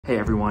Hey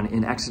everyone,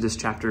 in Exodus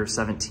chapter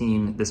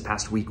 17 this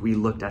past week, we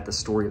looked at the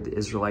story of the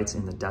Israelites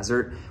in the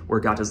desert where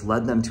God has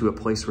led them to a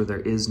place where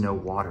there is no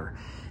water.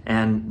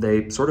 And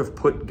they sort of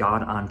put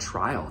God on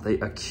trial. They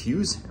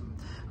accuse him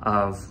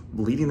of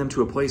leading them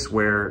to a place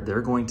where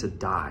they're going to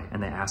die.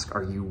 And they ask,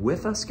 are you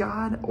with us,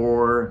 God,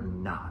 or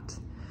not?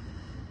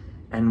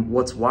 And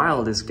what's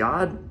wild is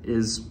God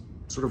is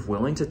sort of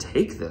willing to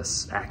take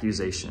this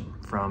accusation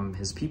from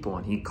his people,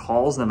 and he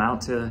calls them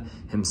out to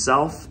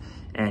himself.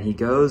 And he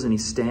goes and he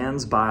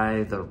stands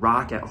by the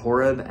rock at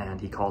Horeb, and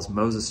he calls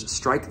Moses to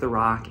strike the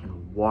rock,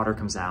 and water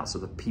comes out so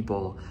the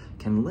people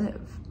can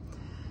live.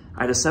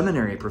 I had a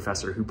seminary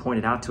professor who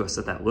pointed out to us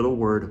that that little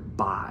word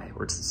by,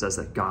 where it says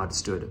that God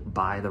stood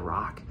by the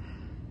rock,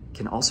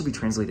 can also be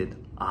translated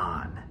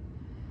on.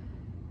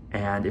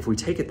 And if we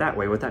take it that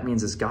way, what that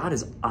means is God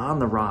is on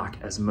the rock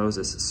as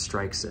Moses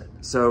strikes it.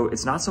 So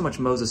it's not so much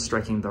Moses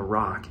striking the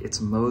rock, it's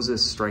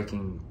Moses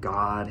striking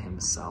God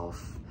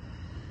himself.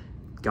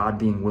 God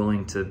being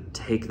willing to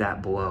take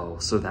that blow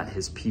so that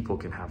his people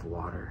can have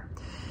water.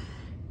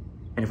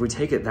 And if we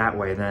take it that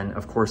way, then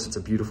of course it's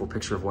a beautiful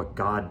picture of what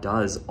God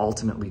does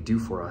ultimately do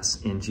for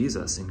us in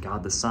Jesus, in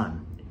God the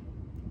Son.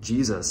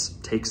 Jesus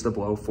takes the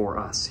blow for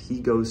us. He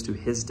goes to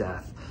his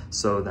death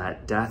so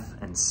that death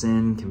and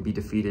sin can be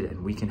defeated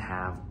and we can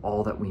have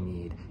all that we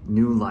need,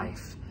 new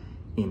life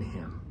in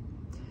him.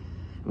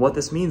 What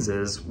this means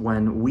is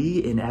when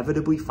we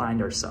inevitably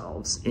find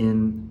ourselves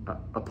in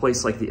a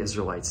place like the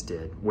Israelites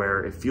did,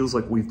 where it feels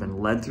like we've been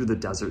led through the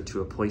desert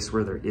to a place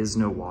where there is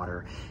no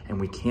water and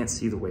we can't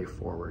see the way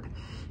forward.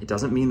 It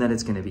doesn't mean that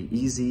it's going to be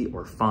easy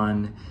or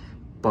fun,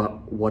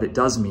 but what it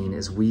does mean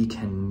is we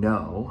can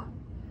know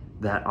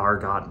that our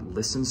God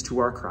listens to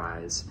our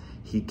cries,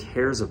 he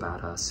cares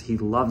about us, he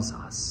loves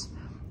us,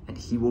 and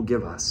he will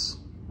give us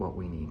what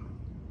we need.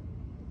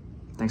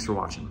 Thanks for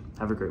watching.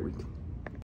 Have a great week.